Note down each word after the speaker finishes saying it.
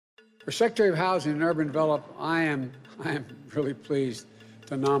For Secretary of Housing and Urban Development, I am really pleased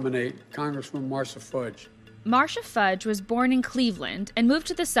to nominate Congresswoman Marcia Fudge. Marcia Fudge was born in Cleveland and moved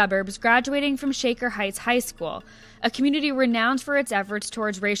to the suburbs, graduating from Shaker Heights High School, a community renowned for its efforts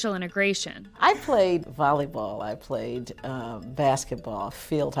towards racial integration. I played volleyball, I played basketball,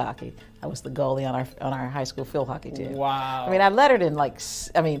 field hockey. I was the goalie on our high school field hockey team. Wow. I mean, I lettered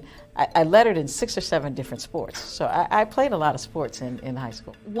in 6 or 7 different sports. So I played a lot of sports in high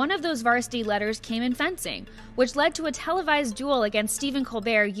school. One of those varsity letters came in fencing, which led to a televised duel against Stephen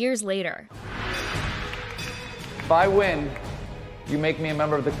Colbert years later. If I win, you make me a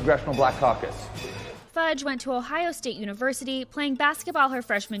member of the Congressional Black Caucus. Fudge went to Ohio State University, playing basketball her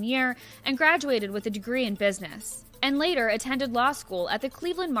freshman year, and graduated with a degree in business, and later attended law school at the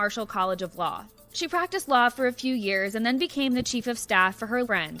Cleveland Marshall College of Law. She practiced law for a few years and then became the chief of staff for her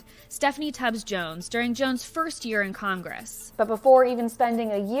friend, Stephanie Tubbs Jones, during Jones' first year in Congress. But before even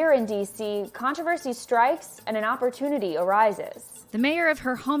spending a year in D.C., controversy strikes and an opportunity arises. The mayor of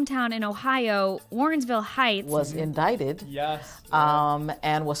her hometown in Ohio, Warrensville Heights, was indicted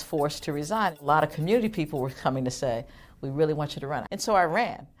and was forced to resign. A lot of community people were coming to say, we really want you to run. And so I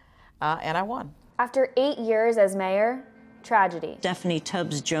ran, and I won. After 8 years as mayor, tragedy. Stephanie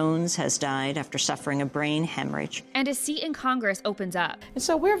Tubbs Jones has died after suffering a brain hemorrhage. And a seat in Congress opens up. And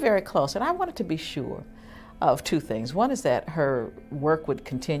so we're very close, and I wanted to be sure of 2 things. One is that her work would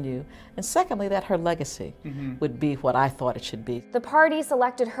continue, and secondly, that her legacy would be what I thought it should be. The party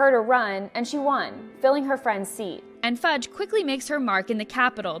selected her to run, and she won, filling her friend's seat. And Fudge quickly makes her mark in the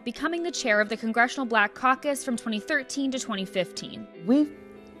Capitol, becoming the chair of the Congressional Black Caucus from 2013 to 2015. We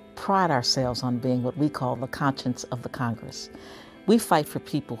pride ourselves on being what we call the conscience of the Congress. We fight for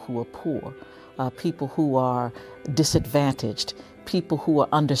people who are poor, people who are disadvantaged, people who are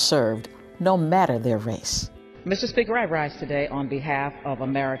underserved, no matter their race. Mr. Speaker, I rise today on behalf of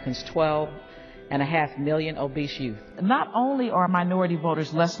Americans' 12.5 million obese youth. Not only are minority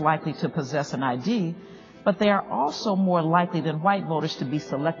voters less likely to possess an ID, but they are also more likely than white voters to be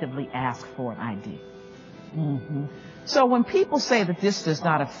selectively asked for an ID. So when people say that this does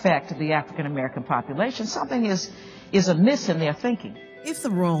not affect the African American population, something is amiss in their thinking. If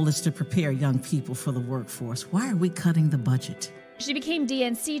the role is to prepare young people for the workforce, why are we cutting the budget? She became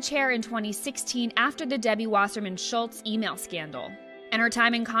DNC chair in 2016 after the Debbie Wasserman Schultz email scandal. And her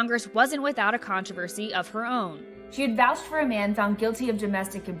time in Congress wasn't without a controversy of her own. She had vouched for a man found guilty of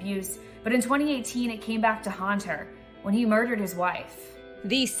domestic abuse, but in 2018 it came back to haunt her when he murdered his wife.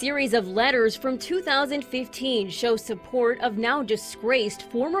 These series of letters from 2015 show support of now disgraced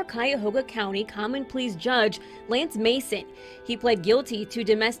former Cuyahoga County Common Pleas Judge Lance Mason. He pled guilty to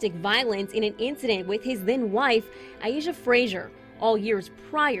domestic violence in an incident with his then wife, Aisha Frazier, all years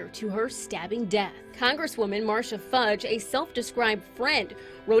prior to her stabbing death. Congresswoman Marcia Fudge, a self-described friend,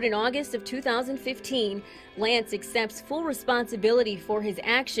 wrote in August of 2015, Lance accepts full responsibility for his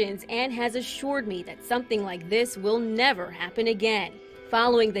actions and has assured me that something like this will never happen again.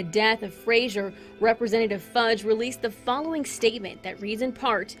 Following the death of Frazier, Representative Fudge released the following statement that reads in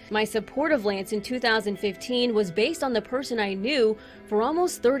part, "My support of Lance in 2015 was based on the person I knew for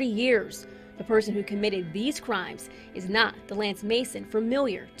almost 30 years. The person who committed these crimes is not the Lance Mason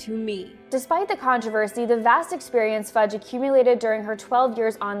familiar to me." Despite the controversy, the vast experience Fudge accumulated during her 12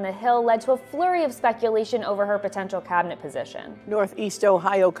 years on the Hill led to a flurry of speculation over her potential cabinet position. Northeast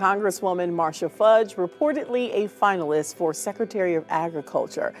Ohio Congresswoman Marcia Fudge, reportedly a finalist for Secretary of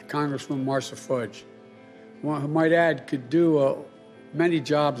Agriculture. Congresswoman Marcia Fudge, who I might add could do many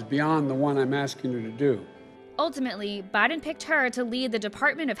jobs beyond the one I'm asking her to do. Ultimately, Biden picked her to lead the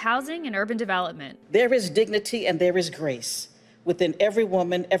Department of Housing and Urban Development. There is dignity and there is grace within every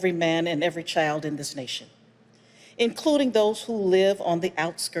woman, every man, and every child in this nation, including those who live on the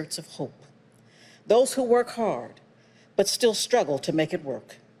outskirts of hope, those who work hard but still struggle to make it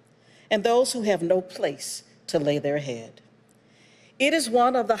work, and those who have no place to lay their head. It is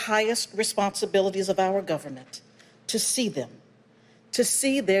one of the highest responsibilities of our government to see them, to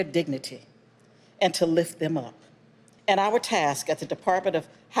see their dignity, and to lift them up. And our task at the Department of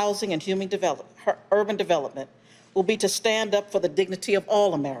Housing and Urban Development will be to stand up for the dignity of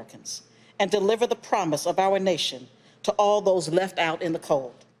all Americans and deliver the promise of our nation to all those left out in the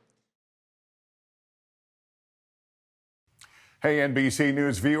cold. Hey, NBC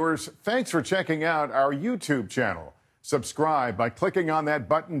News viewers, thanks for checking out our YouTube channel. Subscribe by clicking on that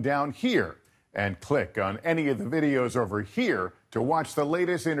button down here and click on any of the videos over here to watch the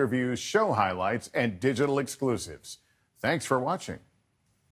latest interviews, show highlights, and digital exclusives. Thanks for watching.